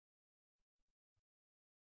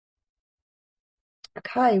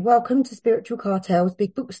Okay, welcome to Spiritual Cartel's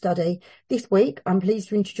Big Book Study. This week, I'm pleased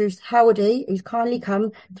to introduce Howard E, who's kindly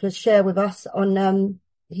come to share with us on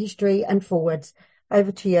history and forwards.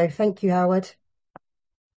 Over to you. Thank you, Howard.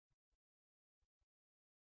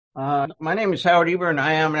 My name is Howard Eber, and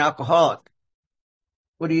I am an alcoholic.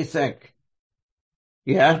 What do you think?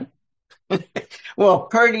 Yeah? Well,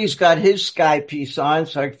 Purdy's got his sky piece on,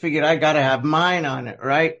 so I figured I got to have mine on it,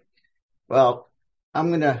 right? Well, I'm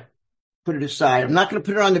going to put it aside. I'm not going to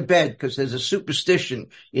put it on the bed because there's a superstition.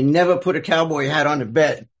 You never put a cowboy hat on the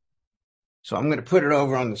bed. So I'm going to put it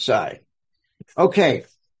over on the side. Okay.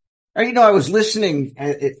 I was listening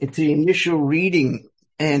to the initial reading,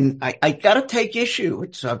 and I got to take issue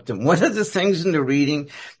with something. One of the things in the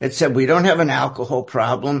reading that said we don't have an alcohol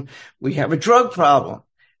problem, we have a drug problem.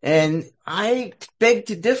 And I beg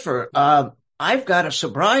to differ. I've got a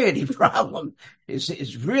sobriety problem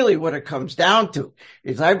is really what it comes down to.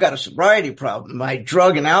 Is I've got a sobriety problem. My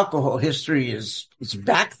drug and alcohol history is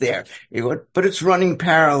back there, but it's running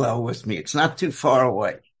parallel with me. It's not too far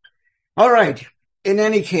away. All right. In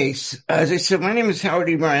any case, as I said, my name is Howard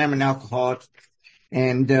Eber. I am an alcoholic.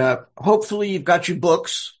 And hopefully you've got your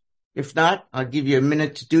books. If not, I'll give you a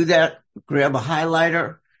minute to do that. Grab a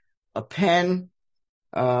highlighter, a pen.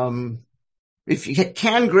 If you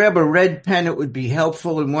can grab a red pen, it would be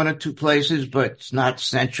helpful in one or two places, but it's not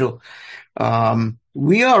essential.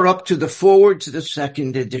 We are up to the forward to the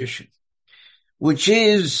second edition, which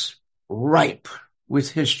is ripe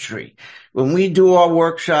with history. When we do our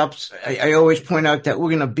workshops, I always point out that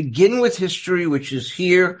we're going to begin with history, which is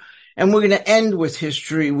here, and we're going to end with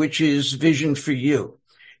history, which is vision for you.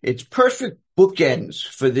 It's perfect bookends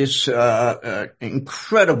for this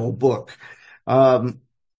incredible book.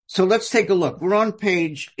 So let's take a look. We're on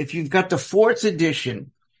page, if you've got the fourth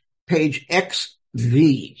edition, page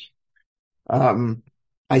XV.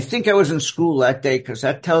 I think I was in school that day because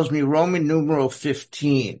that tells me Roman numeral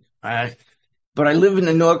 15. But I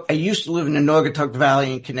used to live in the Naugatuck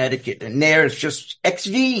Valley in Connecticut, and there it's just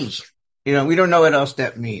XV. We don't know what else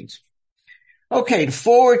that means. Okay,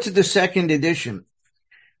 forward to the second edition.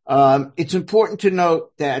 It's important to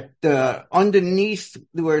note that underneath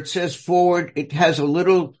where it says forward, it has a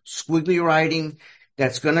little squiggly writing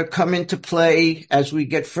that's going to come into play as we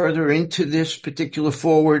get further into this particular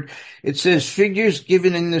forward. It says figures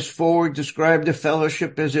given in this forward describe the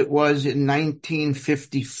fellowship as it was in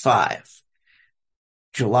 1955.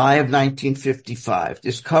 July of 1955.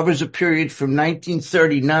 This covers a period from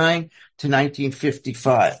 1939 to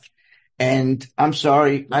 1955. And I'm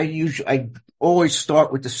sorry, I always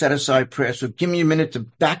start with the set aside prayer. So give me a minute to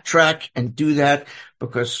backtrack and do that,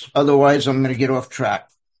 because otherwise I'm going to get off track.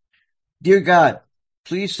 Dear God,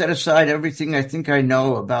 please set aside everything I think I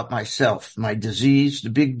know about myself, my disease,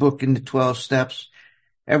 the big book and the 12 steps,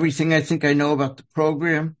 everything I think I know about the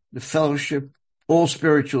program, the fellowship, all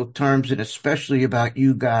spiritual terms, and especially about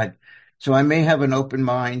you, God, so I may have an open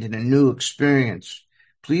mind and a new experience.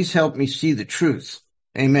 Please help me see the truth.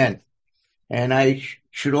 Amen. And I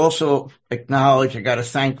should also acknowledge, I got to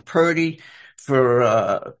thank Purdy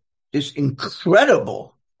for this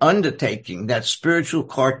incredible undertaking that Spiritual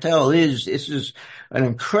Cartel is. This is an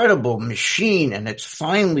incredible machine, and it's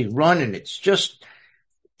finally running. It's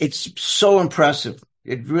so impressive.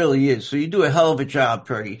 It really is. So you do a hell of a job,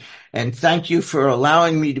 Purdy. And thank you for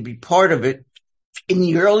allowing me to be part of it in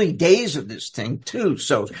the early days of this thing, too.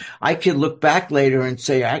 So I could look back later and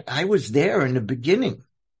say, I was there in the beginning.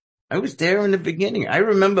 I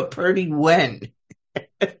remember Purdy when.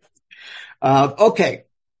 Okay,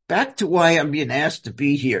 back to why I'm being asked to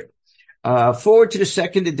be here. Forward to the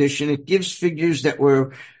second edition, it gives figures that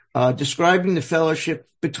were describing the fellowship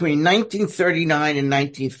between 1939 and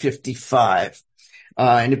 1955.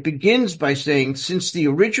 And it begins by saying, since the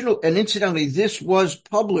original, and incidentally, this was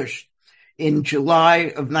published in July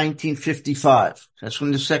of 1955. That's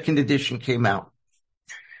when the second edition came out.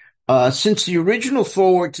 Since the original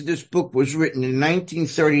foreword to this book was written in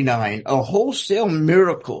 1939, a wholesale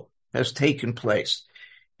miracle has taken place.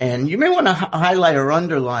 And you may want to highlight or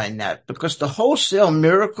underline that, because the wholesale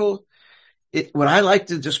miracle, what I like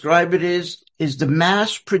to describe it is the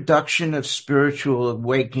mass production of spiritual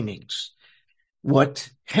awakenings. What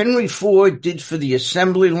Henry Ford did for the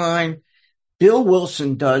assembly line, Bill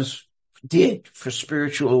Wilson did for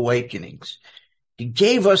spiritual awakenings. He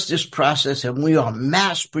gave us this process, and we are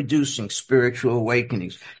mass producing spiritual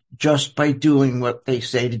awakenings just by doing what they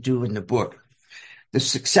say to do in the book. The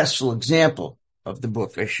successful example of the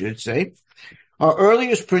book, I should say. Our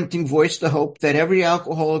earliest printing voiced the hope that every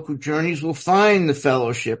alcoholic who journeys will find the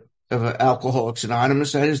fellowship of Alcoholics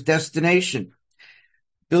Anonymous at his destination.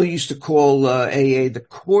 Bill used to call AA the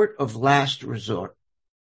court of last resort.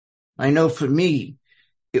 I know for me,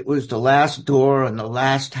 it was the last door on the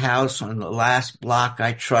last house on the last block.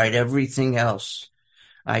 I tried everything else.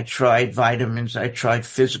 I tried vitamins. I tried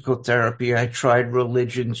physical therapy. I tried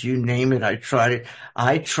religions. You name it. I tried it.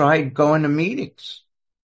 I tried going to meetings.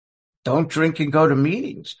 Don't drink and go to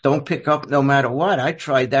meetings. Don't pick up no matter what. I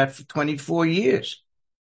tried that for 24 years.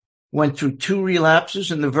 Went through 2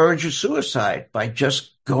 relapses and the verge of suicide by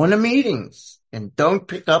just going to meetings and don't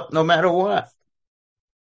pick up no matter what.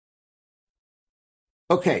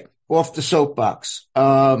 Okay, off the soapbox.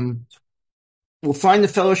 We'll find the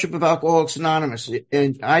Fellowship of Alcoholics Anonymous.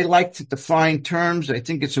 And I like to define terms. I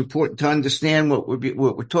think it's important to understand what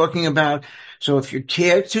we're talking about. So if you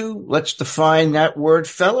care to, let's define that word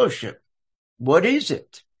fellowship. What is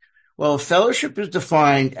it? Well, fellowship is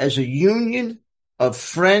defined as a union of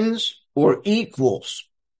friends or equals.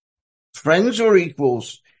 Friends or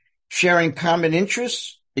equals sharing common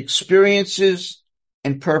interests, experiences,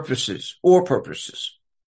 and purposes.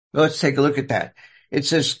 Let's take a look at that. It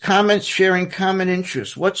says sharing common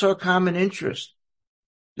interests. What's our common interest?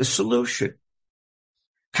 The solution.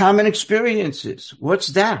 Common experiences. What's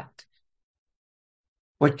that?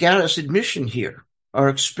 What got us admission here? Our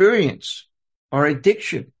experience, our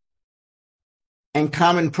addiction. And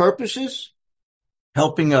common purposes?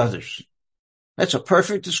 Helping others. That's a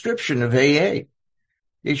perfect description of AA.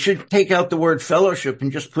 You should take out the word fellowship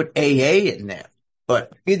and just put AA in there.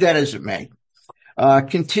 But be that as it may.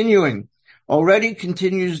 Continuing. Already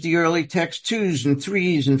continues the early text. 2s and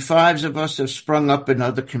 3s and 5s of us have sprung up in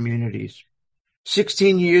other communities.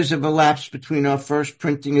 16 years have elapsed between our first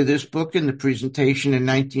printing of this book and the presentation in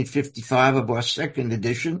 1955 of our second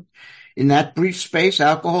edition. In that brief space,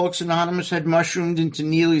 Alcoholics Anonymous had mushroomed into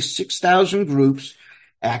nearly 6,000 groups.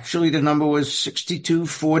 Actually, the number was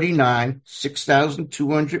 6,249,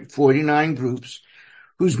 6,249 groups,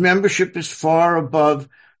 whose membership is far above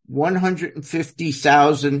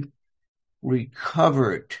 150,000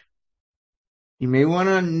 recovered. You may want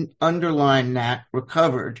to underline that,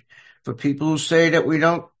 recovered. For people who say that we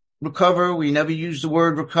don't recover, we never use the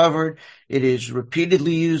word recovered. It is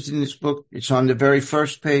repeatedly used in this book. It's on the very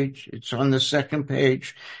first page. It's on the second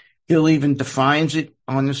page. Bill even defines it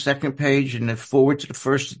on the second page in the forward to the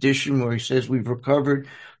first edition where he says we've recovered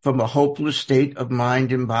from a hopeless state of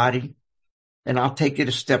mind and body. And I'll take it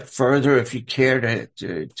a step further if you care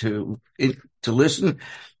to listen.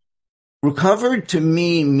 Recovered to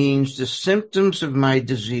me means the symptoms of my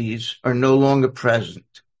disease are no longer present.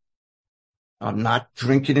 I'm not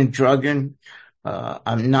drinking and drugging.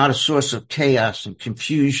 I'm not a source of chaos and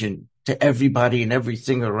confusion to everybody and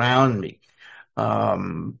everything around me.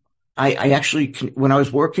 I actually, when I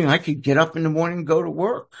was working, I could get up in the morning and go to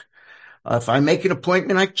work. If I make an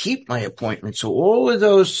appointment, I keep my appointment. So all of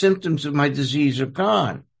those symptoms of my disease are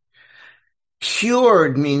gone.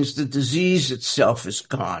 Cured means the disease itself is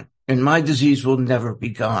gone, and my disease will never be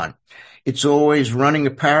gone. It's always running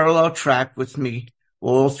a parallel track with me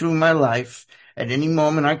all through my life. At any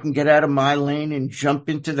moment, I can get out of my lane and jump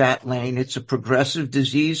into that lane. It's a progressive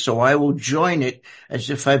disease, so I will join it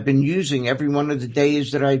as if I've been using every one of the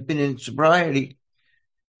days that I've been in sobriety.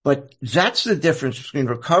 But that's the difference between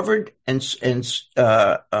recovered and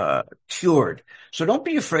cured. So don't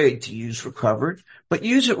be afraid to use recovered, but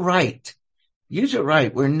use it right. Use it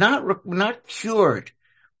right. We're not cured,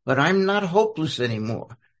 but I'm not hopeless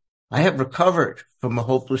anymore. I have recovered from a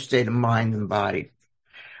hopeless state of mind and body.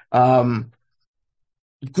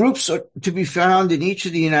 Groups are to be found in each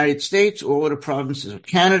of the United States, all of the provinces of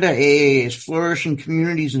Canada. AA is flourishing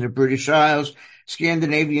communities in the British Isles,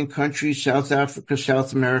 Scandinavian countries, South Africa,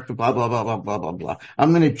 South America, blah, blah, blah, blah, blah, blah, blah.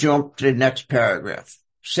 I'm going to jump to the next paragraph.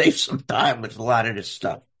 Save some time with a lot of this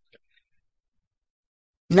stuff.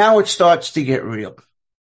 Now it starts to get real.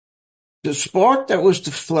 The spark that was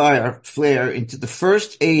to flare into the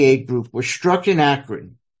first AA group was struck in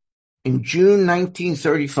Akron in June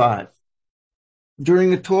 1935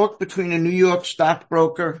 during a talk between a New York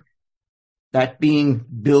stockbroker, that being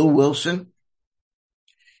Bill Wilson,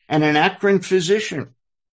 and an Akron physician,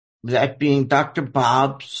 that being Dr.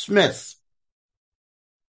 Bob Smith.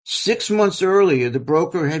 6 months earlier, the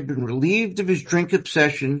broker had been relieved of his drink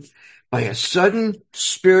obsession by a sudden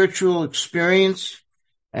spiritual experience.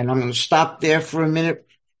 And I'm going to stop there for a minute.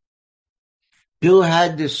 Bill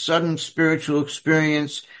had this sudden spiritual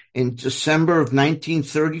experience in December of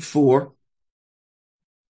 1934,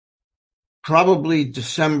 probably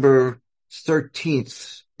December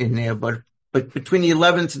 13th in there, but between the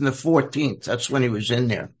 11th and the 14th, that's when he was in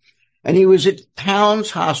there. And he was at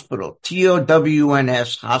Towns Hospital,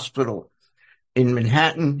 TOWNS Hospital in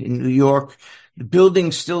Manhattan, in New York. The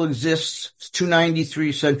building still exists. It's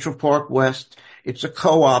 293 Central Park West. It's a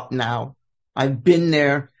co-op now. I've been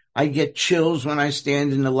there. I get chills when I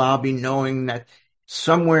stand in the lobby knowing that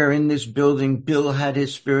somewhere in this building, Bill had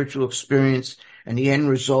his spiritual experience, and the end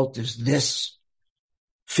result is this.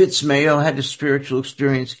 Fitz Mayo had a spiritual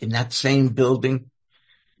experience in that same building.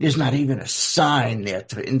 There's not even a sign there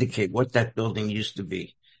to indicate what that building used to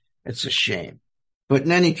be. It's a shame. But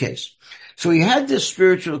in any case, so he had this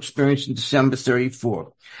spiritual experience in December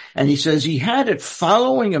 34. And he says he had it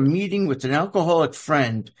following a meeting with an alcoholic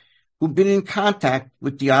friend who'd been in contact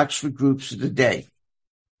with the Oxford groups of the day.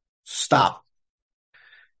 Stop.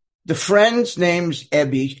 The friend's name's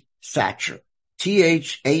Ebby Thatcher,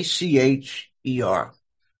 Thacher.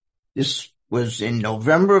 This was in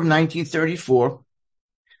November of 1934.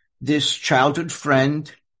 This childhood friend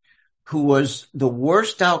who was the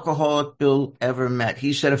worst alcoholic Bill ever met.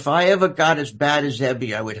 He said, if I ever got as bad as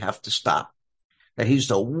Ebby, I would have to stop. That he's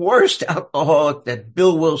the worst alcoholic that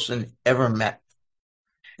Bill Wilson ever met.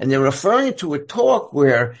 And they're referring to a talk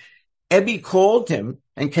where Ebby called him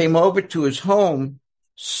and came over to his home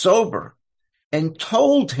sober and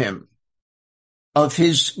told him of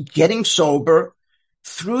his getting sober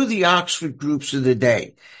through the Oxford groups of the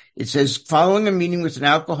day. It says, following a meeting with an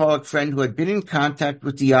alcoholic friend who had been in contact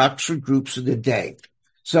with the Oxford groups of the day.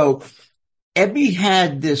 So Ebby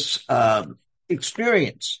had this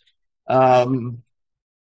experience.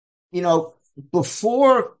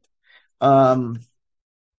 Before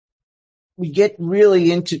we get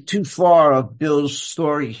really into too far of Bill's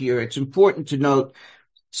story here, it's important to note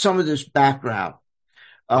some of this background.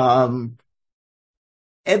 Ebby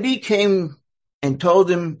came and told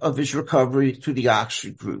him of his recovery through the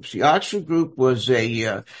Oxford groups. The Oxford group was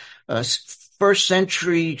a first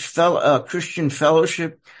century Christian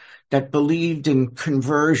fellowship that believed in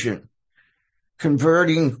conversion,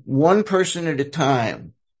 converting one person at a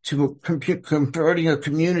time, to converting a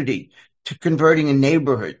community, to converting a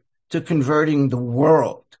neighborhood, to converting the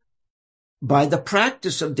world by the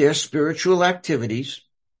practice of their spiritual activities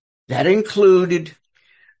that included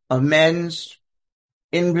amends,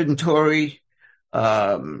 inventory,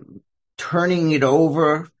 turning it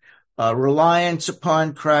over, reliance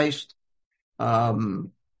upon Christ. But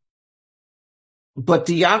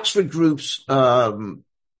the Oxford groups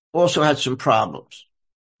also had some problems.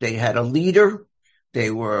 They had a leader.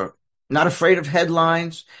 They were not afraid of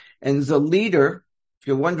headlines. And the leader, if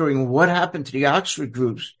you're wondering what happened to the Oxford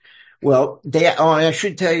groups, well, I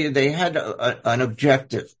should tell you, they had an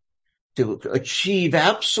objective to achieve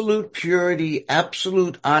absolute purity,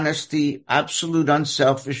 absolute honesty, absolute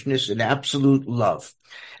unselfishness, and absolute love.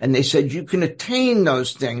 And they said you can attain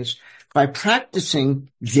those things by practicing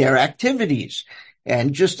their activities.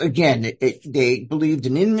 And just again, they believed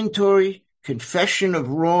in inventory, confession of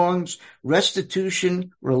wrongs,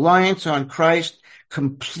 restitution, reliance on Christ,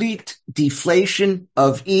 complete deflation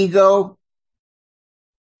of ego,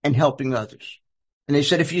 and helping others. And they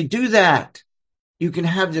said, if you do that, you can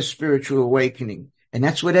have this spiritual awakening. And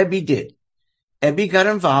that's what Ebby did. Ebby got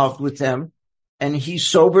involved with them and he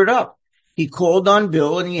sobered up. He called on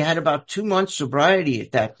Bill and he had about 2 months sobriety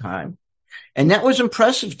at that time. And that was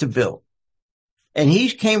impressive to Bill. And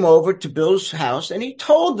he came over to Bill's house and he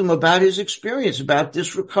told them about his experience, about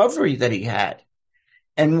this recovery that he had.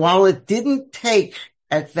 And while it didn't take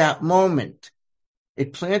at that moment,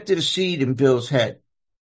 it planted a seed in Bill's head.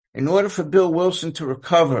 In order for Bill Wilson to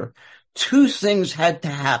recover, 2 things had to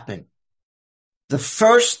happen. The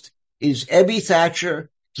first is Ebby Thatcher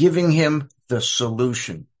giving him the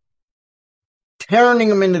solution, turning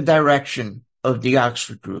him in the direction of the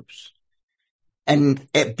Oxford groups. And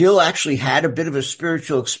Bill actually had a bit of a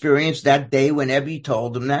spiritual experience that day when Ebby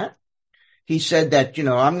told him that. He said that,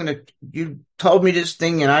 you told me this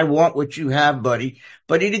thing and I want what you have, buddy.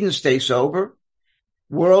 But he didn't stay sober.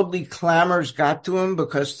 Worldly clamors got to him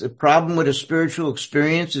because the problem with a spiritual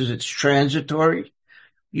experience is it's transitory.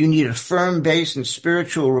 You need a firm base in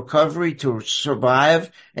spiritual recovery to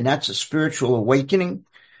survive, and that's a spiritual awakening.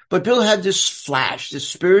 But Bill had this flash, this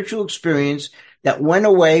spiritual experience that went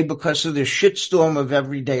away because of the shitstorm of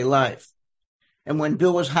everyday life. And when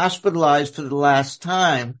Bill was hospitalized for the last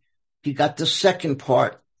time, he got the second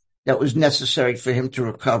part that was necessary for him to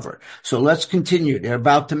recover. So let's continue. They're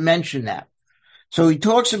about to mention that. So he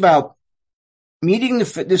talks about meeting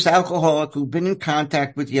this alcoholic who'd been in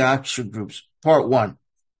contact with the Oxford groups, part 1.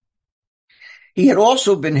 He had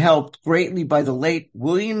also been helped greatly by the late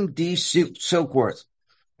William D. Silkworth,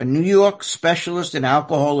 a New York specialist in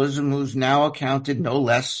alcoholism who's now accounted no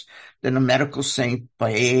less than a medical saint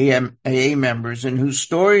by AA members, and whose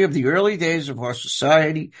story of the early days of our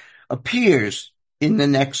society appears in the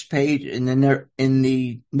next page, in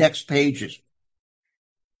the next pages.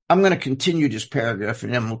 I'm going to continue this paragraph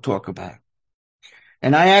and then we'll talk about it.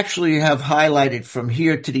 And I actually have highlighted from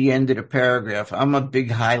here to the end of the paragraph. I'm a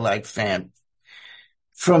big highlight fan.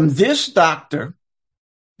 From this doctor,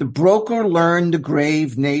 the broker learned the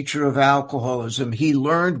grave nature of alcoholism. He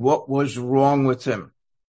learned what was wrong with him.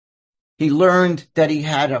 He learned that he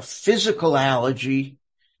had a physical allergy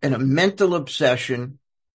and a mental obsession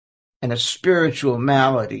and a spiritual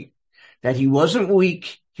malady, that he wasn't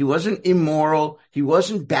weak, he wasn't immoral, he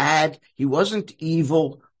wasn't bad, he wasn't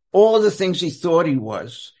evil, all the things he thought he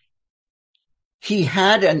was. He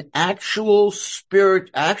had an actual physical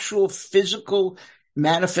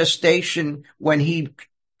manifestation when he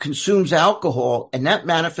consumes alcohol, and that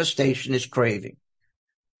manifestation is craving.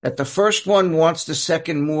 That the first one wants the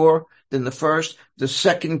second more than the first, the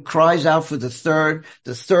second cries out for the third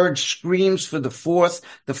screams for the fourth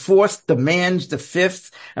demands the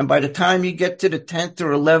fifth, and by the time you get to the 10th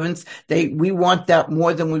or 11th, we want that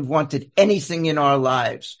more than we've wanted anything in our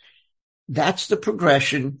lives. That's the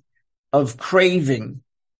progression of craving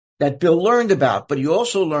that Bill learned about, but he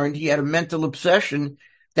also learned he had a mental obsession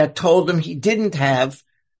that told him he didn't have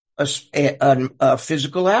a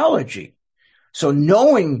physical allergy. So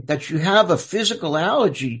knowing that you have a physical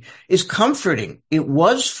allergy is comforting. It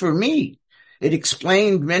was for me. It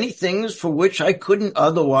explained many things for which I couldn't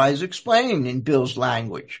otherwise explain in Bill's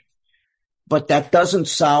language. But that doesn't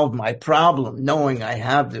solve my problem, knowing I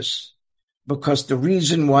have this, because the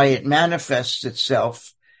reason why it manifests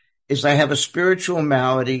itself is I have a spiritual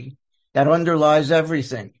malady that underlies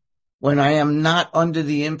everything. When I am not under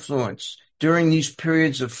the influence during these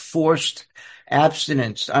periods of forced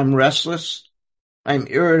abstinence, I'm restless, I'm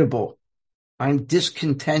irritable, I'm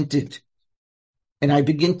discontented, and I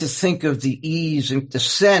begin to think of the ease and the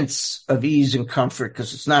sense of ease and comfort,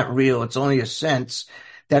 because it's not real, it's only a sense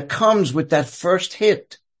that comes with that first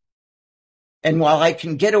hit. And while I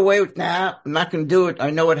can get away with, I'm not going to do it,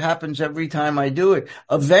 I know it happens every time I do it,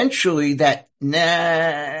 eventually that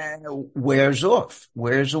wears off,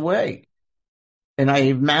 wears away. And I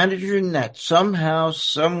imagine that somehow,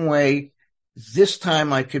 some way, this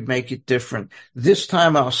time I could make it different. This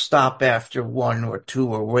time I'll stop after 1 or 2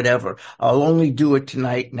 or whatever. I'll only do it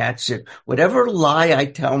tonight and that's it. Whatever lie I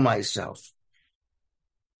tell myself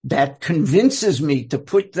that convinces me to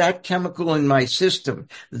put that chemical in my system,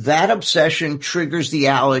 that obsession triggers the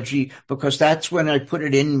allergy, because that's when I put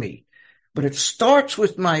it in me. But it starts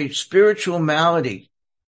with my spiritual malady,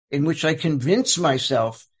 in which I convince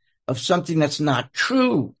myself of something that's not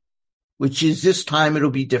true, which is this time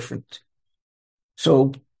it'll be different.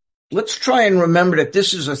 So let's try and remember that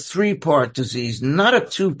this is a 3-part disease, not a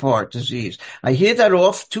 2-part disease. I hear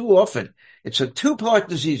that too often. It's a 2-part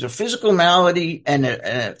disease, a physical malady and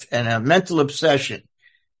a mental obsession.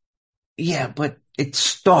 Yeah, but it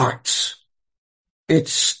starts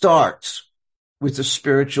with a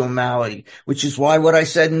spiritual malady, which is why what I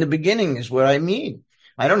said in the beginning is what I mean.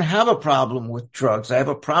 I don't have a problem with drugs. I have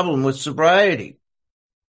a problem with sobriety.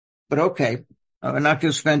 But okay, I'm not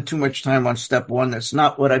going to spend too much time on step 1. That's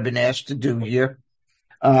not what I've been asked to do here.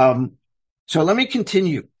 So let me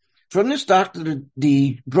continue. From this doctor,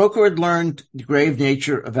 the broker had learned the grave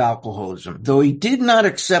nature of alcoholism. Though he could not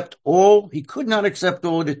accept all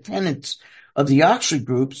the tenets of the Oxford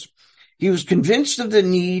groups, he was convinced of the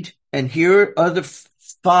need, and here are the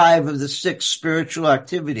 5 of the 6 spiritual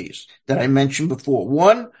activities that I mentioned before.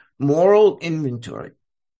 1, moral inventory.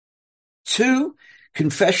 2,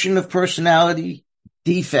 confession of personality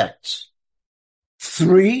defects.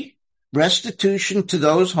 3, restitution to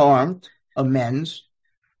those harmed, amends.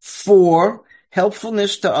 4,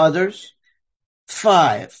 helpfulness to others.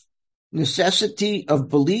 5, necessity of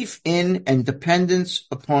belief in and dependence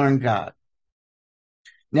upon God.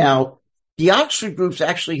 Now, the Oxford groups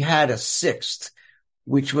actually had a 6th,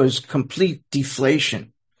 which was complete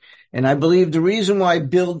deflation. And I believe the reason why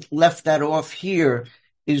Bill left that off here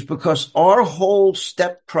is because our whole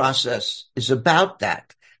step process is about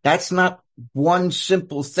that. That's not one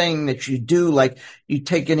simple thing that you do, like you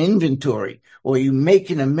take an inventory or you make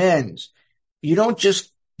an amends. You don't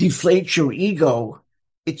just deflate your ego.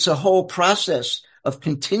 It's a whole process of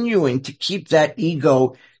continuing to keep that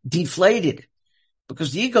ego deflated,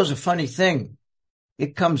 because the ego is a funny thing.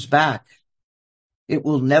 It comes back. It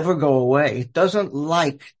will never go away. It doesn't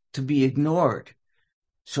like to be ignored.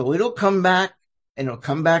 So it'll come back, and it'll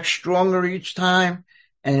come back stronger each time,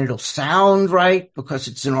 and it'll sound right because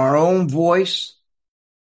it's in our own voice,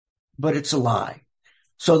 but it's a lie.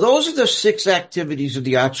 So those are the 6 activities of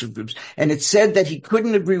the Oxford groups. And it said that he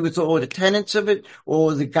couldn't agree with all the tenets of it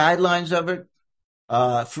or the guidelines of it.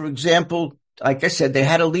 For example, like I said, they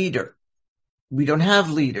had a leader. We don't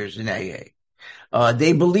have leaders in AA.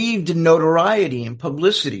 They believed in notoriety and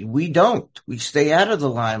publicity. We don't. We stay out of the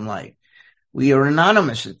limelight. We are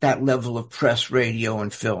anonymous at that level of press, radio,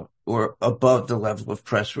 and film, or above the level of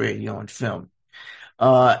press, radio, and film.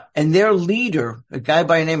 And their leader, a guy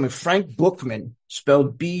by the name of Frank Bookman,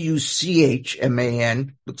 spelled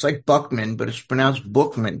Buchman, looks like Buckman, but it's pronounced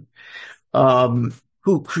Bookman,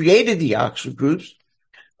 who created the Oxford groups.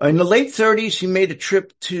 In the late 30s, he made a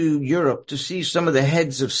trip to Europe to see some of the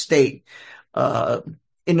heads of state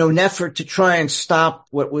in an effort to try and stop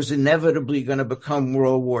what was inevitably going to become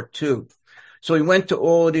World War II. So he went to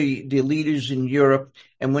all the leaders in Europe,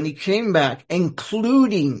 and when he came back,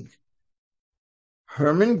 including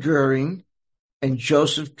Hermann Goering and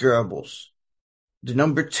Joseph Goebbels, the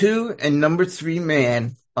number 2 and number 3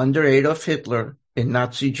 man under Adolf Hitler in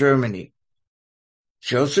Nazi Germany,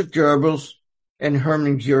 Joseph Goebbels and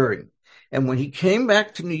Hermann Goering. And when he came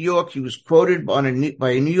back to New York, he was quoted by a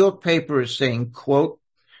New York paper as saying, quote,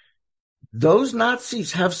 "Those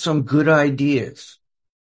Nazis have some good ideas."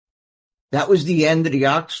 That was the end of the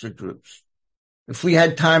Oxford groups. If we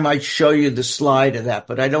had time, I'd show you the slide of that,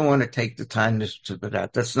 but I don't want to take the time to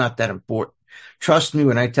that. That's not that important. Trust me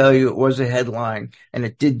when I tell you it was a headline, and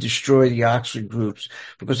it did destroy the Oxford groups,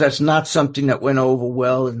 because that's not something that went over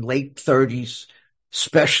well in late 30s,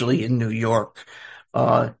 especially in New York.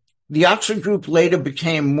 The Oxford group later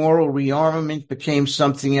became moral rearmament, became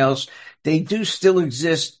something else. They do still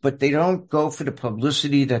exist, but they don't go for the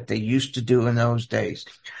publicity that they used to do in those days.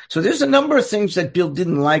 So there's a number of things that Bill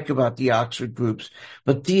didn't like about the Oxford groups,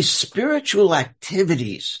 but these spiritual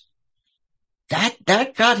activities,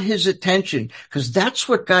 that got his attention, because that's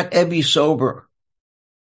what got Ebby sober.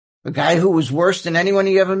 The guy who was worse than anyone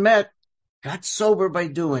he ever met got sober by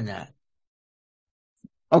doing that.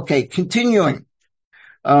 Okay, continuing.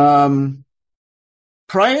 Prior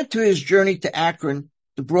to his journey to Akron,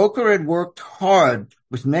 the broker had worked hard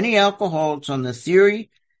with many alcoholics on the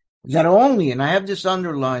theory that only, and I have this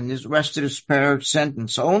underlined, this rest of this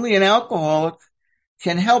sentence, only an alcoholic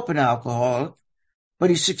can help an alcoholic,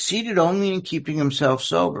 but he succeeded only in keeping himself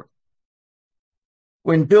sober.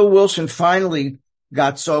 When Bill Wilson finally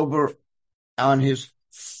got sober on his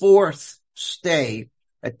 4th stay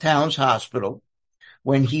at Towns Hospital,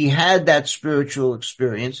 when he had that spiritual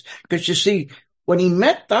experience, because you see, when he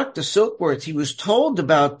met Dr. Silkworth, he was told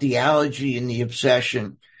about the allergy and the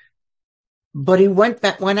obsession, but he went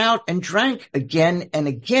out and drank again and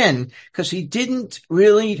again because he didn't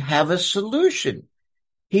really have a solution.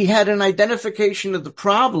 He had an identification of the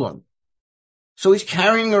problem. So he's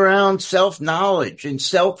carrying around self-knowledge and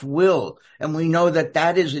self-will, and we know that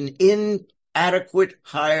that is an inadequate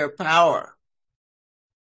higher power.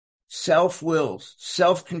 Self-will,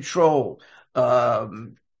 self-control,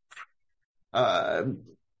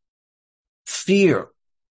 fear.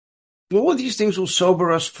 All of these things will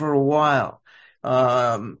sober us for a while.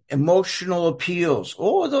 Emotional appeals,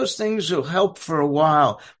 all of those things will help for a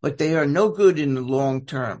while, but they are no good in the long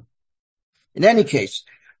term. In any case,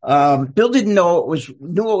 Bill didn't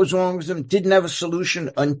knew what was wrong with him, didn't have a solution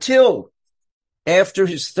until after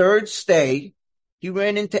his 3rd stay, he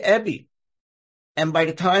ran into Ebby. And by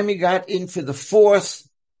the time he got in for the 4th,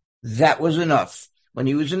 that was enough. When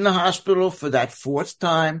he was in the hospital for that 4th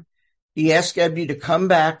time, he asked Ebby to come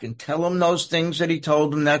back and tell him those things that he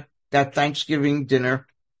told him that Thanksgiving dinner,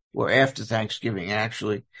 or after Thanksgiving,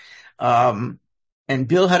 actually. And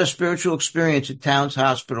Bill had a spiritual experience at Towns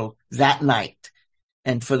Hospital that night.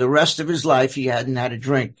 And for the rest of his life, he hadn't had a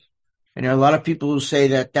drink. And there are a lot of people who say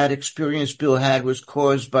that experience Bill had was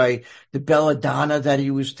caused by the belladonna that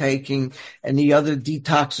he was taking and the other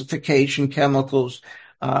detoxification chemicals.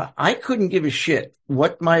 I couldn't give a shit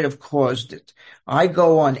what might have caused it. I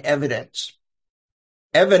go on evidence.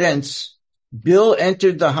 Bill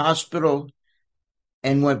entered the hospital,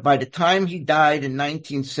 and by the time he died in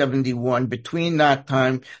 1971, between that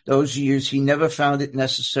time, those years, he never found it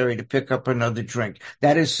necessary to pick up another drink.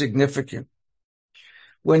 That is significant.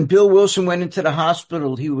 When Bill Wilson went into the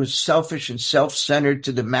hospital, he was selfish and self-centered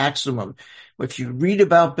to the maximum. If you read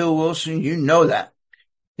about Bill Wilson, you know that.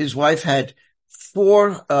 His wife had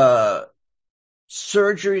 4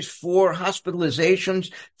 surgeries, 4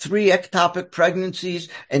 hospitalizations, 3 ectopic pregnancies,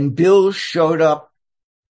 and Bill showed up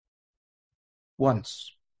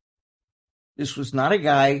once. This was not a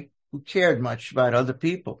guy who cared much about other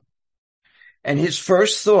people. And his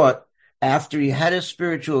first thought after he had a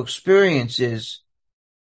spiritual experience is,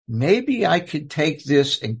 maybe I could take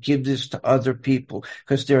this and give this to other people,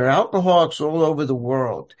 because there are alcoholics all over the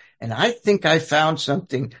world. And I think I found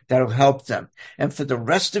something that'll help them. And for the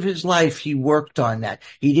rest of his life, he worked on that.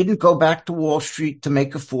 He didn't go back to Wall Street to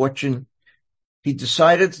make a fortune. he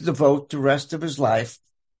decided to devote the rest of his life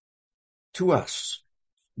to us.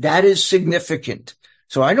 That is significant.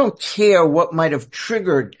 So I don't care what might have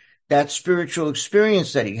triggered that spiritual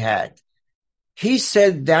experience that he had. He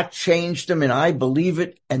said that changed him, and I believe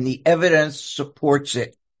it, and the evidence supports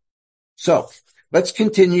it. So let's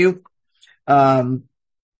continue. And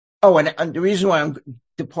the reason why I'm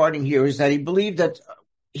departing here is that he believed that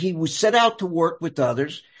he was set out to work with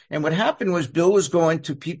others. And what happened was Bill was going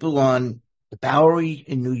to people on the Bowery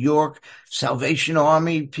in New York, Salvation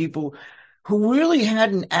Army, people who really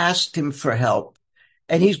hadn't asked him for help.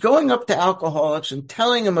 And he's going up to alcoholics and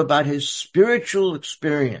telling them about his spiritual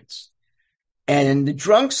experience. And the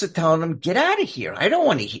drunks are telling him, get out of here. I don't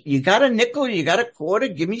want to. You got a nickel? You got a quarter?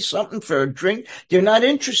 Give me something for a drink. They're not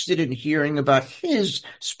interested in hearing about his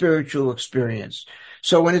spiritual experience.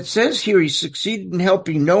 So when it says here he succeeded in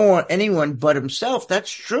helping anyone but himself,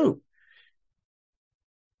 that's true.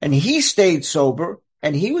 And he stayed sober,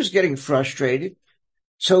 and he was getting frustrated.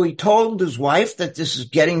 So he told his wife that this is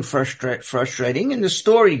getting frustrating. And the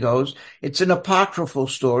story goes, it's an apocryphal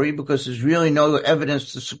story because there's really no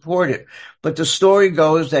evidence to support it. But the story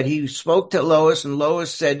goes that he spoke to Lois, and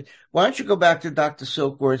Lois said, why don't you go back to Dr.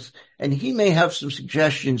 Silkworth, and he may have some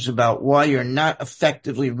suggestions about why you're not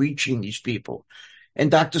effectively reaching these people.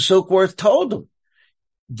 And Dr. Silkworth told him,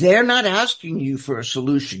 they're not asking you for a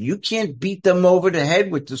solution. You can't beat them over the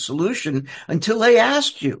head with the solution until they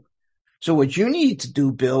ask you. So what you need to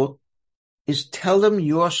do, Bill, is tell them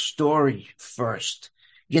your story first.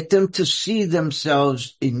 Get them to see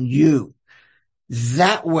themselves in you.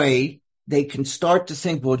 That way they can start to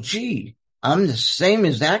think, well, gee, I'm the same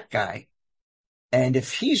as that guy. And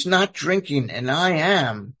if he's not drinking and I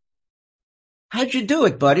am, how'd you do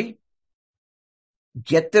it, buddy?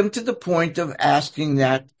 Get them to the point of asking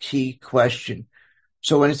that key question.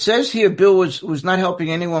 So when it says here, Bill was not helping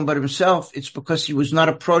anyone but himself, it's because he was not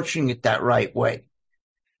approaching it that right way.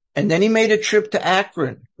 And then he made a trip to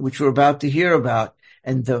Akron, which we're about to hear about.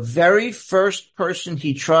 And the very first person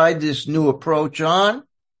he tried this new approach on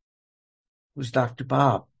was Dr.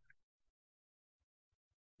 Bob.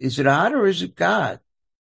 Is it odd or is it God?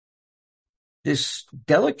 This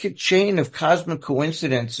delicate chain of cosmic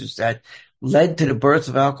coincidences that led to the birth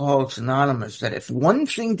of Alcoholics Anonymous, that if one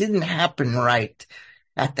thing didn't happen right,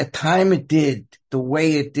 at the time it did, the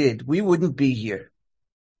way it did, we wouldn't be here.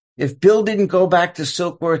 If Bill didn't go back to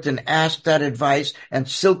Silkworth and ask that advice, and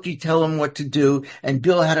Silky tell him what to do, and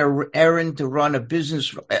Bill had an errand to run, a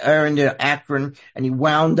business errand in Akron, and he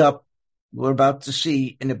wound up, we're about to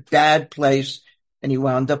see, in a bad place, and he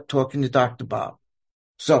wound up talking to Dr. Bob.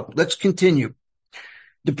 So let's continue.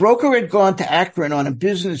 The broker had gone to Akron on a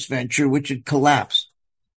business venture which had collapsed,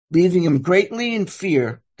 leaving him greatly in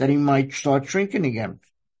fear that he might start drinking again.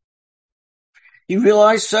 He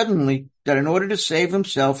realized suddenly that in order to save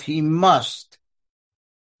himself, he must.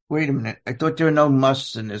 Wait a minute. I thought there were no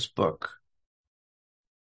musts in this book.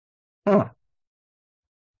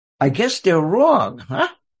 I guess they're wrong, huh?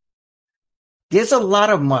 There's a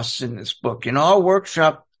lot of musts in this book. In our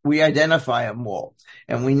workshop, we identify them all.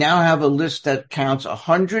 And we now have a list that counts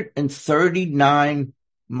 139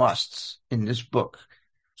 musts in this book.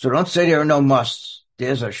 So don't say there are no musts.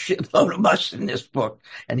 There's a shitload of musts in this book.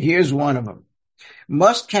 And here's one of them.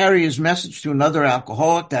 Must carry his message to another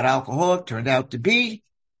alcoholic. That alcoholic turned out to be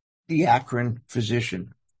the Akron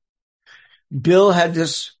physician. Bill had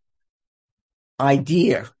this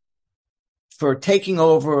idea for taking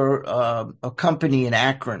over a company in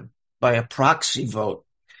Akron by a proxy vote,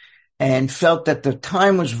 and felt that the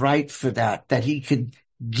time was right for that he could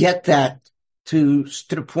get that to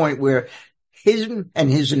the point where him and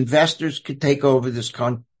his investors could take over this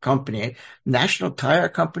company, National Tire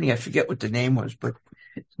Company. I forget what the name was, but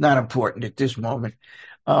it's not important at this moment.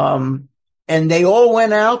 And they all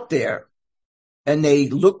went out there and they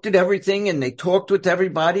looked at everything and they talked with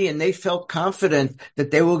everybody and they felt confident that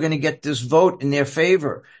they were going to get this vote in their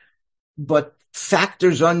favor. But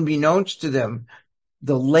factors unbeknownst to them,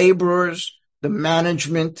 the laborers, the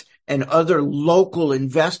management, and other local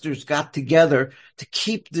investors got together to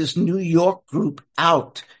keep this New York group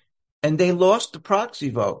out, and they lost the proxy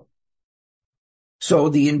vote. So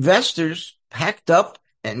the investors packed up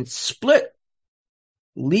and split,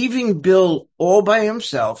 leaving Bill all by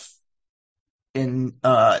himself in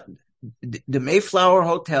the Mayflower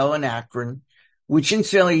Hotel in Akron, which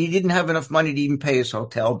incidentally, he didn't have enough money to even pay his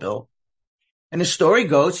hotel bill. And the story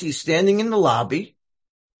goes, he's standing in the lobby,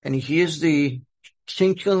 and he hears the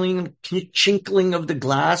chinkling of the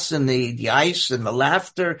glass and the ice and the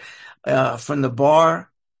laughter from the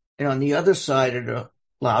bar. And on the other side of the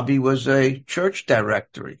lobby was a church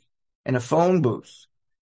directory and a phone booth.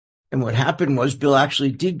 And what happened was Bill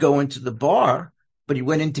actually did go into the bar, but he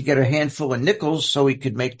went in to get a handful of nickels so he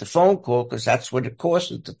could make the phone call, because that's what it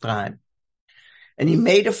cost at the time. And he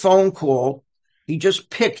made a phone call. He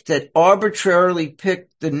just arbitrarily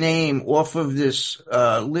picked the name off of this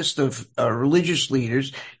list of religious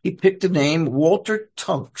leaders. He picked the name Walter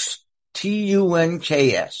Tunks,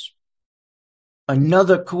 Tunks.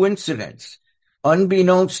 Another coincidence.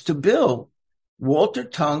 Unbeknownst to Bill, Walter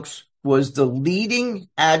Tunks was the leading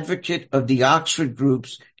advocate of the Oxford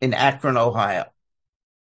groups in Akron, Ohio.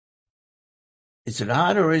 Is it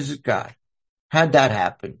odd or is it God? How'd that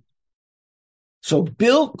happen? So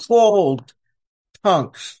Bill called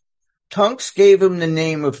Tunks. Tunks gave him the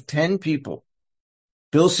name of 10 people.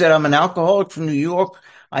 Bill said, I'm an alcoholic from New York.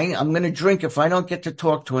 I'm going to drink if I don't get to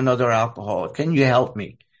talk to another alcoholic. Can you help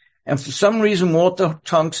me? And for some reason, Walter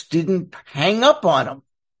Tunks didn't hang up on him.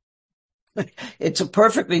 It's a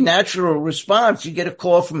perfectly natural response. You get a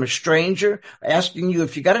call from a stranger asking you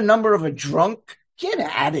if you got a number of a drunk, get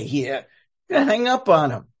out of here. You hang up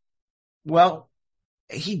on him. Well,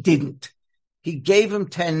 he didn't. He gave him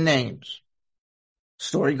 10 names.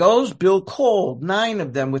 Story goes, Bill called 9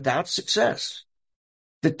 of them without success.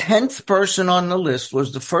 The 10th person on the list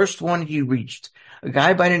was the first one he reached, a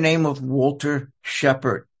guy by the name of Walter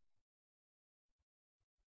Shepherd.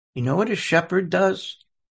 You know what a shepherd does?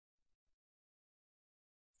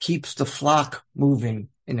 Keeps the flock moving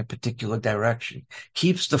in a particular direction,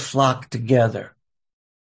 keeps the flock together.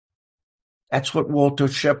 That's what Walter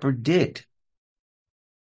Shepherd did,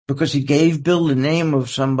 because he gave Bill the name of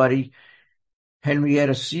somebody,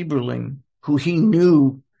 Henrietta Sieberling, who he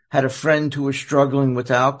knew had a friend who was struggling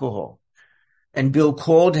with alcohol. And Bill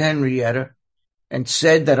called Henrietta and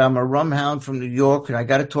said that I'm a rum hound from New York and I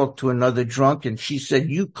got to talk to another drunk. And she said,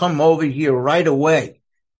 you come over here right away.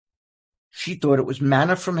 She thought it was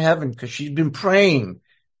manna from heaven, because she'd been praying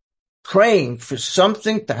for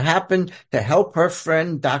something to happen to help her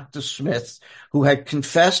friend, Dr. Smith, who had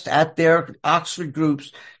confessed at their Oxford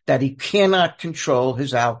groups that he cannot control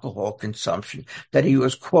his alcohol consumption, that he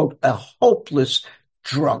was, quote, a hopeless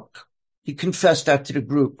drunk. He confessed that to the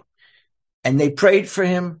group. And they prayed for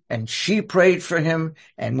him, and she prayed for him.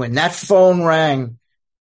 And when that phone rang,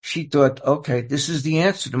 she thought, okay, this is the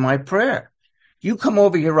answer to my prayer. You come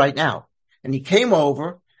over here right now. And he came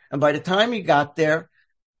over, and by the time he got there,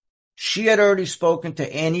 she had already spoken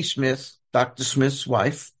to Annie Smith, Dr. Smith's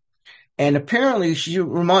wife. And apparently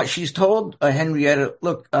she's told Henrietta,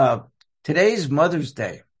 look, today's Mother's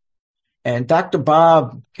Day. And Dr.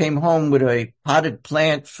 Bob came home with a potted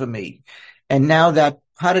plant for me. And now that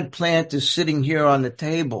potted plant is sitting here on the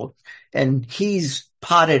table, and he's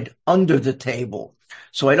potted under the table.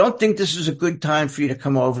 So I don't think this is a good time for you to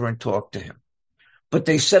come over and talk to him. But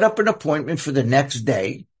they set up an appointment for the next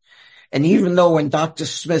day. And even though when Dr.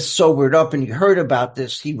 Smith sobered up and he heard about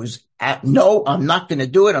this, he was no, I'm not going to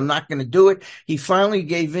do it. I'm not going to do it. He finally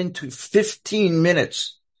gave in to 15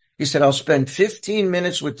 minutes. He said, I'll spend 15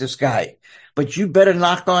 minutes with this guy, but you better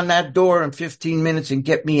knock on that door in 15 minutes and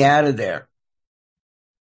get me out of there.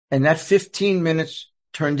 And that 15 minutes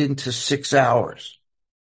turned into 6 hours.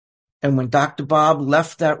 And when Dr. Bob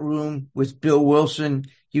left that room with Bill Wilson,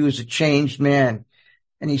 he was a changed man.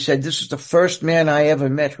 And he said, this is the first man I ever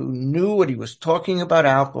met who knew what he was talking about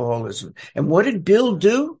alcoholism. And what did Bill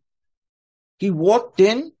do? He walked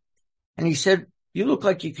in and he said, you look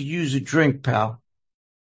like you could use a drink, pal.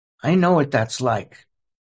 I know what that's like.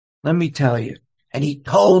 Let me tell you. And he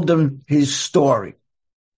told them his story.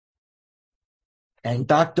 And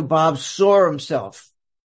Dr. Bob saw himself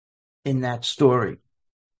in that story.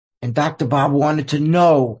 And Dr. Bob wanted to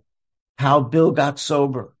know how Bill got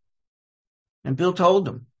sober. And Bill told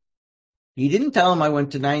him. He didn't tell him I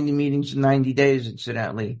went to 90 meetings in 90 days,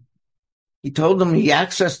 incidentally. He told him he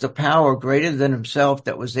accessed a power greater than himself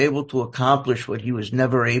that was able to accomplish what he was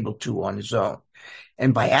never able to on his own.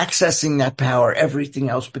 And by accessing that power, everything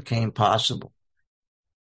else became possible.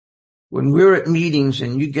 When we're at meetings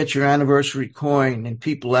and you get your anniversary coin and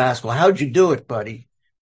people ask, well, how'd you do it, buddy?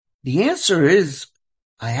 The answer is,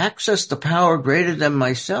 I accessed the power greater than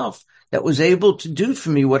myself that was able to do for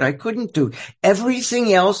me what I couldn't do.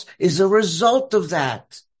 Everything else is a result of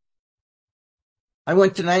that. I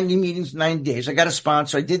went to 90 meetings in 90 days. I got a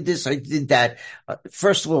sponsor. I did this. I did that.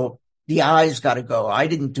 First of all, the I's got to go. I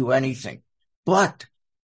didn't do anything. But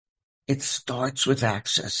it starts with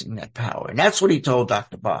accessing that power. And that's what he told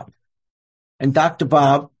Dr. Bob. And Dr.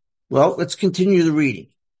 Bob, well, let's continue the reading.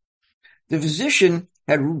 The physician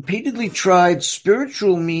had repeatedly tried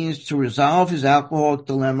spiritual means to resolve his alcoholic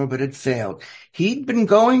dilemma, but had failed. He'd been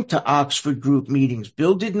going to Oxford group meetings.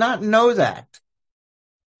 Bill did not know that.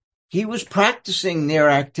 He was practicing their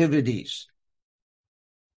activities.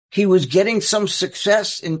 He was getting some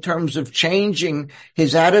success in terms of changing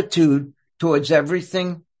his attitude towards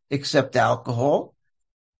everything except alcohol.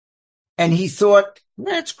 And he thought,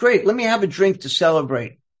 that's great. Let me have a drink to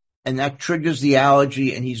celebrate. And that triggers the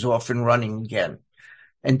allergy, and he's off and running again.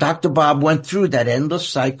 And Dr. Bob went through that endless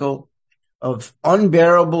cycle of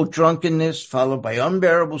unbearable drunkenness, followed by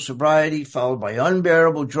unbearable sobriety, followed by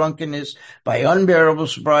unbearable drunkenness, by unbearable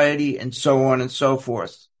sobriety, and so on and so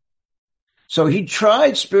forth. So he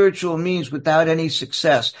tried spiritual means without any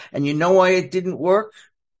success. And you know why it didn't work?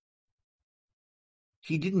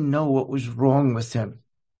 He didn't know what was wrong with him.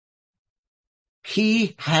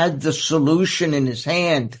 He had the solution in his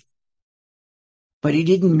hand, but he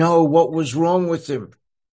didn't know what was wrong with him.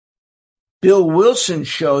 Bill Wilson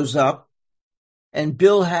shows up, and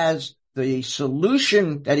Bill has the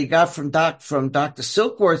solution that he got from Dr.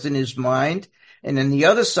 Silkworth in his mind. And on the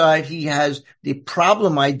other side, he has the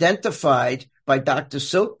problem identified by Dr.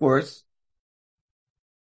 Silkworth.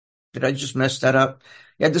 Did I just mess that up?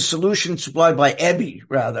 He had the solution supplied by Ebby,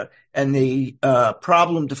 rather, and the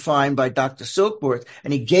problem defined by Dr. Silkworth.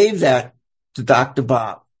 And he gave that to Dr.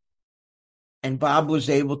 Bob. And Bob was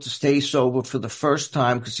able to stay sober for the first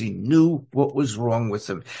time because he knew what was wrong with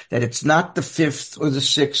him, that it's not the fifth or the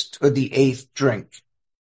sixth or the eighth drink.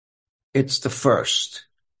 It's the first.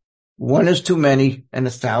 One is too many and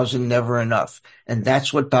 1,000 never enough. And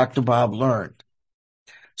that's what Dr. Bob learned.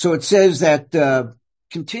 So it says that,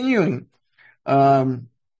 continuing,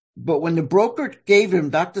 but when the broker gave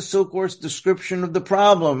him Dr. Silkworth's description of the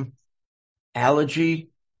problem,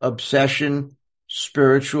 allergy, obsession,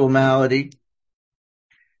 spiritual malady,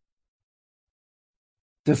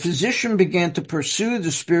 the physician began to pursue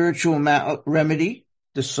the spiritual remedy,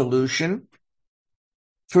 the solution,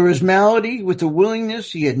 for his malady with a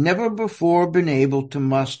willingness he had never before been able to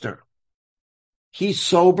muster. He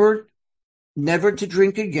sobered, never to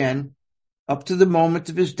drink again, up to the moment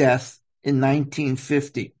of his death in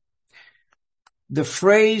 1950. The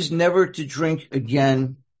phrase never to drink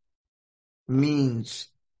again means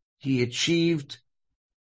he achieved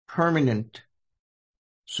permanent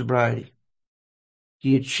sobriety.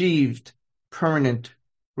 He achieved permanent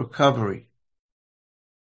recovery.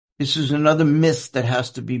 This is another myth that has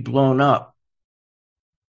to be blown up.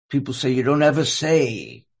 People say you don't ever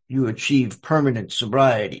say you achieve permanent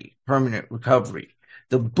sobriety, permanent recovery.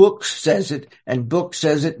 The book says it, and book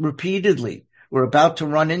says it repeatedly. We're about to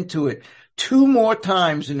run into it 2 more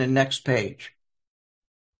times in the next page.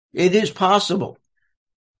 It is possible.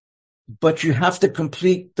 But you have to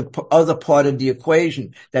complete the other part of the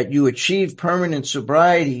equation, that you achieve permanent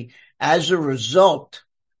sobriety as a result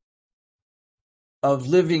of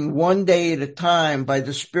living one day at a time by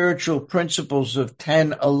the spiritual principles of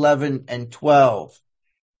 10, 11, and 12.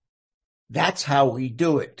 That's how we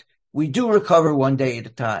do it. We do recover one day at a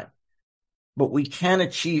time, but we can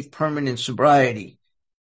achieve permanent sobriety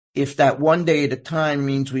if that one day at a time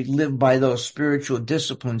means we live by those spiritual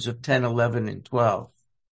disciplines of 10, 11, and 12.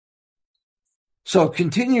 So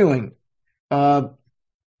continuing,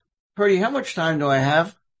 Purdy, how much time do I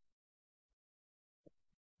have?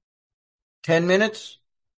 10 minutes?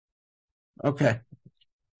 Okay.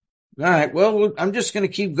 All right. Well, I'm just going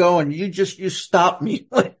to keep going. You stop me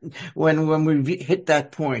when we hit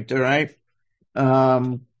that point. All right.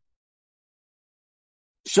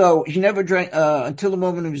 So he never drank until the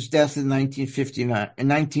moment of his death in 1959. In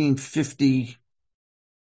 1950,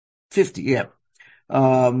 yeah.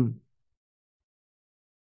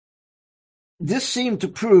 This seemed to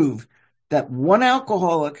prove that one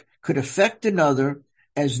alcoholic could affect another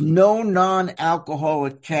as no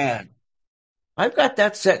non-alcoholic can. I've got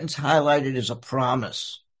that sentence highlighted as a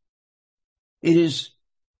promise. It is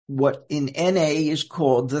what in NA is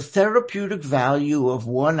called the therapeutic value of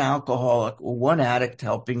one alcoholic or one addict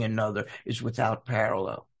helping another is without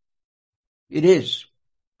parallel. It is.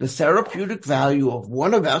 The therapeutic value of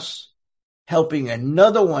one of us helping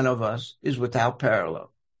another one of us is without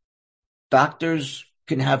parallel. Doctors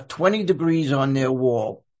can have 20 degrees on their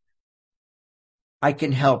wall. I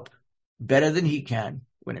can help better than he can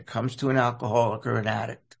when it comes to an alcoholic or an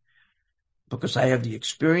addict, because I have the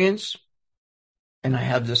experience and I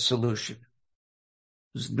have the solution.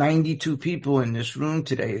 There's 92 people in this room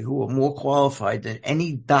today who are more qualified than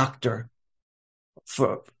any doctor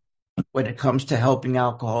for when it comes to helping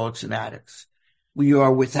alcoholics and addicts. We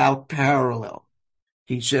are without parallel.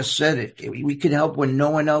 He just said it. We can help when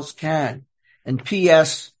no one else can. And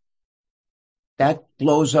P.S., that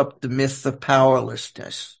blows up the myth of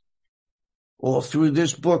powerlessness. All through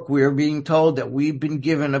this book, we are being told that we've been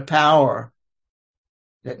given a power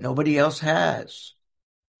that nobody else has.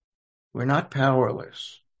 We're not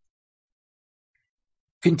powerless.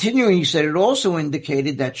 Continuing, he said, it also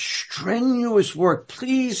indicated that strenuous work,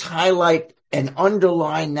 please highlight and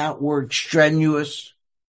underline that word strenuous.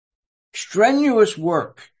 Strenuous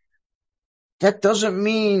work. That doesn't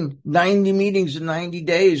mean 90 meetings in 90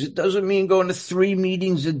 days. It doesn't mean going to 3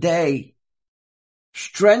 meetings a day.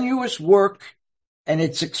 Strenuous work, and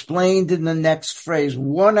it's explained in the next phrase,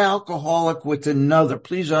 one alcoholic with another.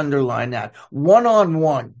 Please underline that.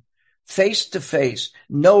 One-on-one, face-to-face,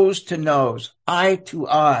 nose-to-nose,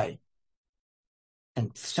 eye-to-eye.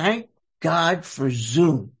 And thank God for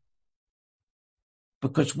Zoom,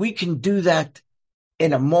 because we can do that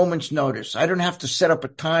in a moment's notice. I don't have to set up a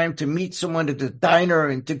time to meet someone at the diner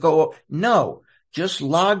and to go. No, just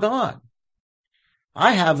log on.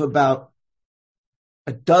 I have about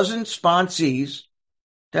a dozen sponsees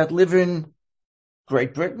that live in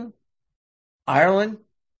Great Britain, Ireland,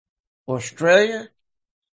 Australia.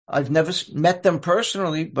 I've never met them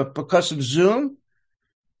personally, but because of Zoom,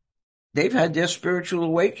 they've had their spiritual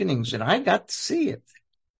awakenings, and I got to see it.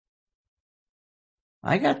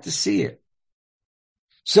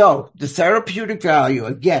 So the therapeutic value,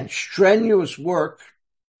 again, strenuous work,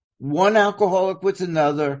 one alcoholic with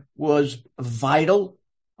another, was vital.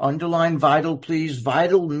 Underline vital, please.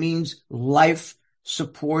 Vital means life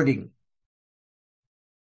supporting.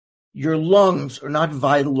 Your lungs are not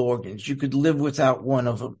vital organs. You could live without one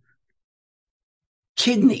of them.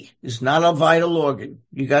 Kidney is not a vital organ.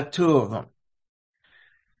 You got 2 of them.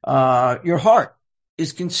 Your heart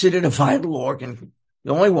is considered a vital organ.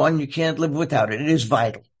 The only one, you can't live without it. It is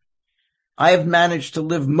vital. I have managed to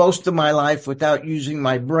live most of my life without using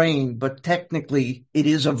my brain, but technically it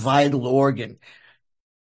is a vital organ.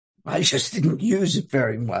 I just didn't use it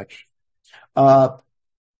very much. Let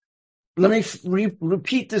me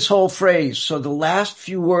repeat this whole phrase so the last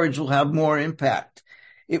few words will have more impact.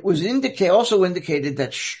 It was also indicated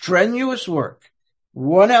that strenuous work,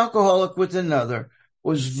 one alcoholic with another,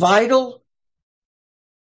 was vital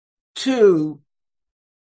to,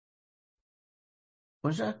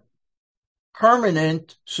 what's that?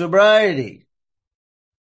 Permanent sobriety.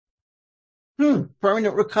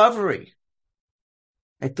 Permanent recovery.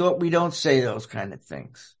 I thought we don't say those kind of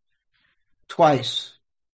things. Twice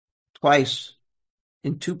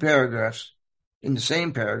in 2 paragraphs, in the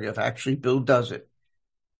same paragraph, actually, Bill does it.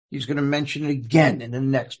 He's going to mention it again in the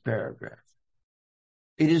next paragraph.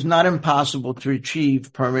 It is not impossible to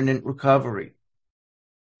achieve permanent recovery.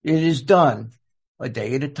 It is done a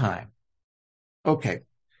day at a time. Okay.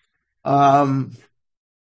 In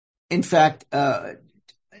fact,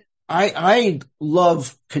 I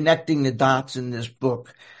love connecting the dots in this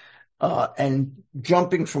book and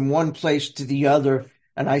jumping from one place to the other.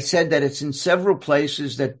 And I said that it's in several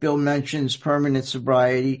places that Bill mentions permanent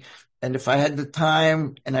sobriety. And if I had the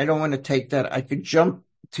time, and I don't want to take that, I could jump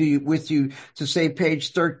with you to say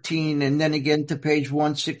page 13, and then again to page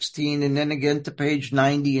 116, and then again to page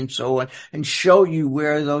 90, and so on, and show you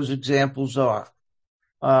where those examples are.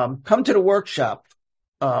 Come to the workshop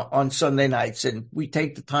on Sunday nights, and we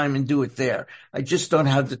take the time and do it there. I just don't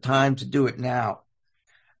have the time to do it now.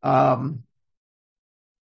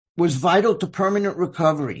 Was vital to permanent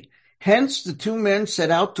recovery. Hence, the 2 men set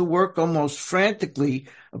out to work almost frantically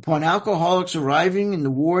upon alcoholics arriving in the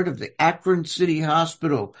ward of the Akron City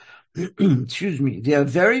Hospital. Excuse me. Their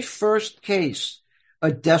very first case,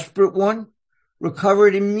 a desperate one,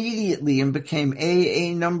 recovered immediately and became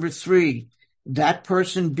AA number 3. That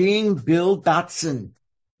person being Bill Dotson,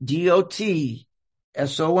 D-O-T-S-O-N.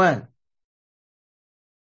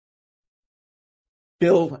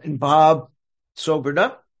 Bill and Bob sobered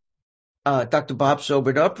up. Dr. Bob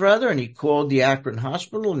sobered up, and he called the Akron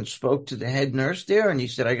Hospital and spoke to the head nurse there. And he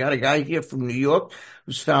said, I got a guy here from New York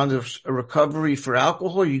who's found a recovery for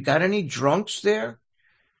alcohol. You got any drunks there?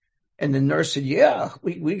 And the nurse said, yeah,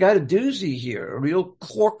 we got a doozy here, a real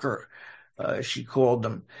corker, she called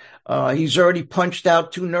them. He's already punched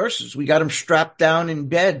out 2 nurses. We got him strapped down in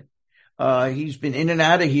bed. He's been in and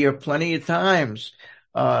out of here plenty of times.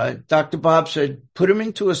 Dr. Bob said, put him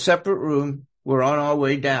into a separate room. We're on our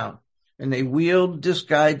way down. And they wheeled this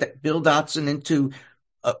guy, Bill Dotson, into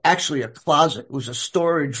actually a closet. It was a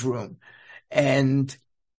storage room, and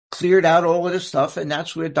cleared out all of the stuff. And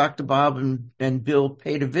that's where Dr. Bob and Bill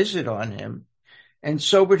paid a visit on him and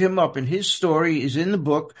sobered him up. And his story is in the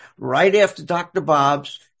book right after Dr.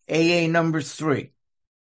 Bob's AA number 3.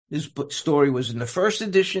 His story was in the 1st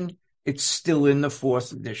edition. It's still in the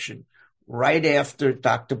 4th edition, right after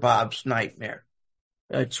Dr. Bob's nightmare.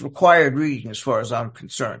 It's required reading as far as I'm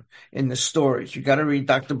concerned in the stories. You got to read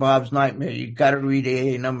Dr. Bob's Nightmare. You got to read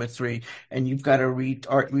AA number 3, and you've got to read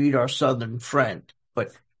Our Southern Friend.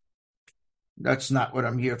 But That's not what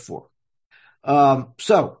I'm here for.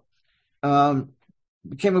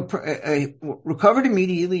 Recovered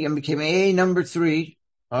immediately and became AA number 3.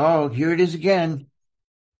 Oh, here it is again.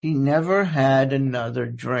 He never had another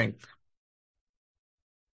drink.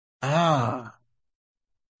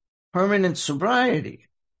 Permanent sobriety.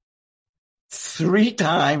 3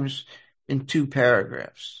 times in 2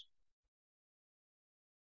 paragraphs.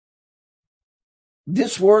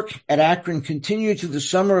 This work at Akron continued to the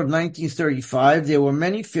summer of 1935. There were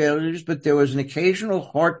many failures, but there was an occasional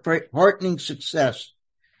heartening success.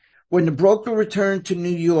 When the broker returned to New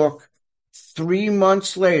York 3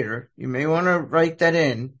 months later, you may want to write that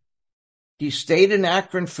in, he stayed in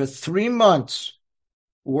Akron for 3 months,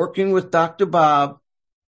 working with Dr. Bob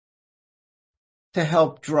to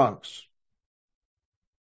help drunks.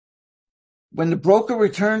 When the broker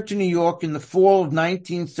returned to New York in the fall of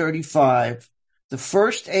 1935, the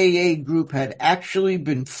first AA group had actually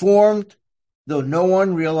been formed, though no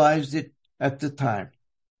one realized it at the time.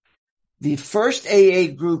 The first AA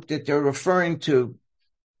group that they're referring to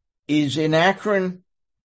is in Akron,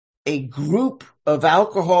 a group of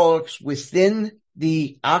alcoholics within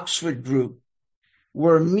the Oxford group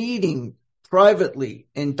were meeting privately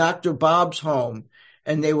in Dr. Bob's home,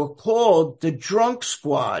 and they were called the Drunk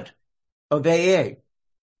Squad of AA.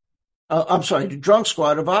 The Drunk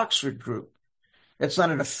Squad of Oxford group. That's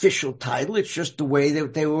not an official title. It's just the way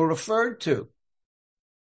that they were referred to.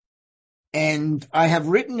 And I have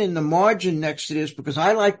written in the margin next to this because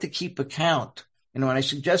I like to keep account. And when I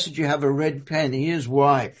suggested you have a red pen, here's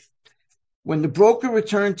why. When the broker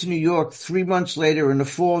returned to New York 3 months later in the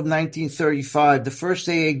fall of 1935, the first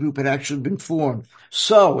AA group had actually been formed.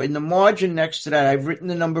 So in the margin next to that, I've written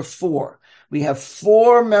the number 4. We have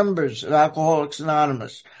 4 members of Alcoholics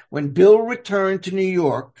Anonymous. When Bill returned to New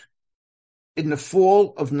York in the fall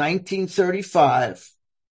of 1935,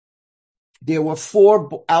 there were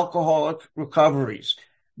 4 alcoholic recoveries.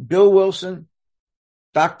 Bill Wilson,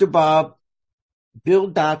 Dr. Bob,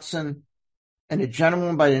 Bill Dotson, and a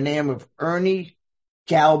gentleman by the name of Ernie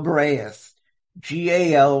Galbraith,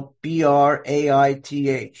 Galbraith.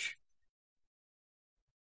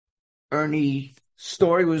 Ernie's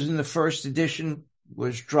story was in the first edition,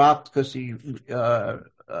 was dropped because he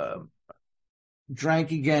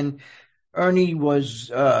drank again. Ernie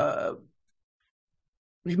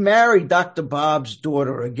he married Dr. Bob's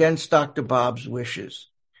daughter against Dr. Bob's wishes.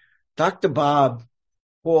 Dr. Bob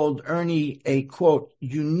called Ernie a, quote,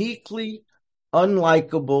 uniquely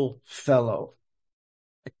unlikable fellow.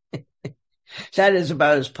 That is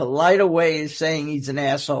about as polite a way as saying he's an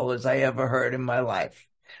asshole as I ever heard in my life.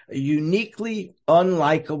 A uniquely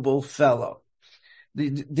unlikable fellow.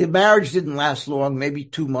 The marriage didn't last long, maybe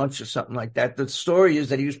 2 months or something like that. The story is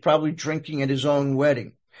that he was probably drinking at his own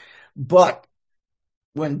wedding. But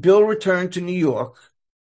when Bill returned to New York,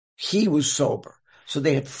 he was sober. So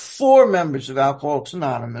they had 4 members of Alcoholics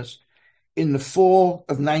Anonymous in the fall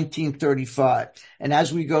of 1935. And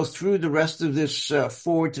as we go through the rest of this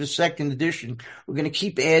forward to the second edition, we're going to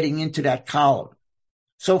keep adding into that column.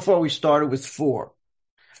 So far, we started with 4.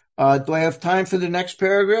 Do I have time for the next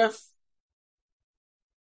paragraph?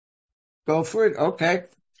 Go for it. Okay.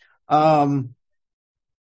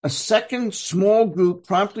 A second small group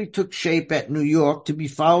promptly took shape at New York, to be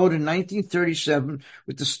followed in 1937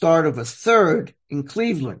 with the start of a third in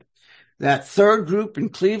Cleveland. That third group in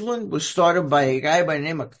Cleveland was started by a guy by the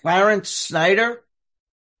name of Clarence Snyder.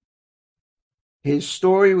 His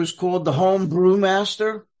story was called The Home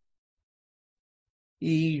Brewmaster.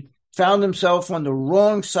 He found himself on the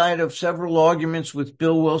wrong side of several arguments with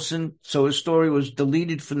Bill Wilson, so his story was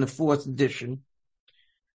deleted from the 4th edition.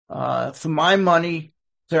 For my money,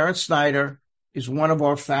 Clarence Snyder is one of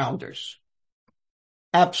our founders.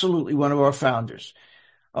 Absolutely one of our founders.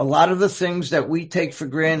 A lot of the things that we take for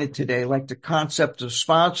granted today, like the concept of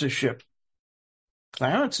sponsorship,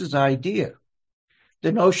 Clarence's idea.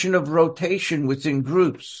 The notion of rotation within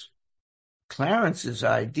groups, Clarence's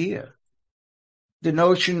idea. The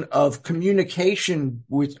notion of communication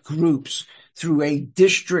with groups through a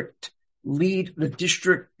district lead, the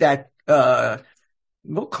district that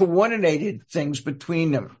coordinated things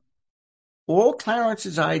between them. All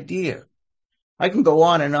Clarence's idea. I can go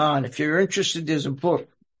on and on. If you're interested, there's a book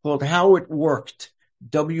called How It Worked,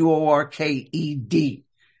 Worked.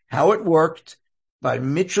 How It Worked by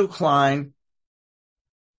Mitchell Klein,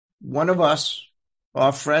 one of us,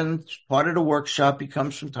 our friend, part of the workshop. He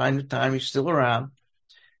comes from time to time. He's still around.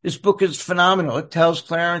 This book is phenomenal. It tells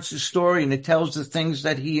Clarence's story, and it tells the things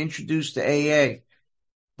that he introduced to AA.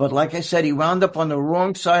 But like I said, he wound up on the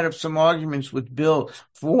wrong side of some arguments with Bill.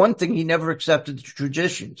 For one thing, he never accepted the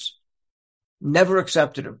traditions. Never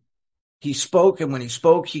accepted them. he spoke, and when he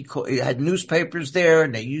spoke, he had newspapers there,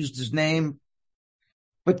 and they used his name.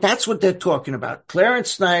 But that's what they're talking about.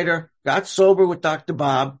 Clarence Snyder got sober with Dr.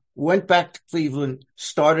 Bob, went back to Cleveland,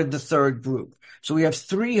 started the third group. So we have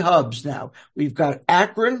three hubs now. We've got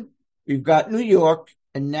Akron, we've got New York,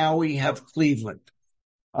 and now we have Cleveland.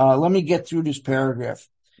 Let me get through this paragraph.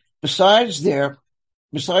 Besides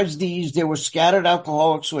these, there were scattered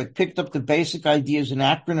alcoholics who had picked up the basic ideas in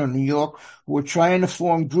Akron or New York who were trying to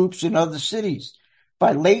form groups in other cities.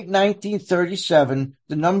 By late 1937,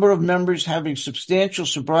 the number of members having substantial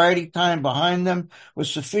sobriety time behind them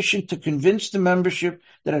was sufficient to convince the membership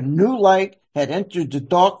that a new light had entered the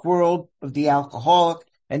dark world of the alcoholic.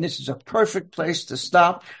 And this is a perfect place to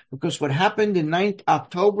stop, because what happened in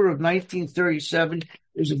October of 1937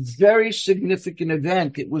 is a very significant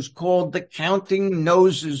event. It was called the Counting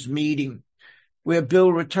Noses meeting, where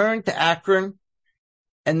Bill returned to Akron,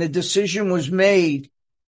 and the decision was made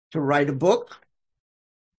to write a book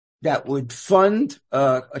that would fund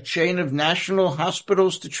a chain of national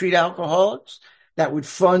hospitals to treat alcoholics, that would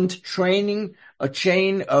fund training a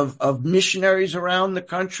chain of missionaries around the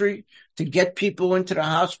country to get people into the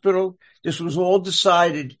hospital. This was all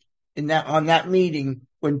decided on that meeting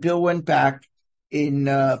when Bill went back in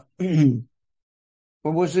what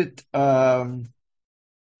was it? October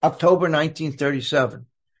 1937.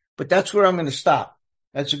 But that's where I'm going to stop.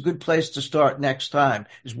 That's a good place to start next time,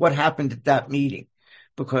 is what happened at that meeting.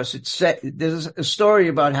 Because there's a story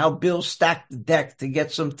about how Bill stacked the deck to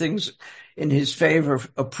get some things in his favor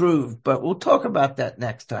approved, but we'll talk about that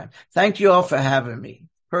next time. Thank you all for having me.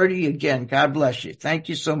 Purdy, again, God bless you. Thank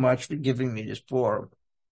you so much for giving me this forum.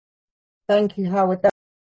 Thank you, Howard.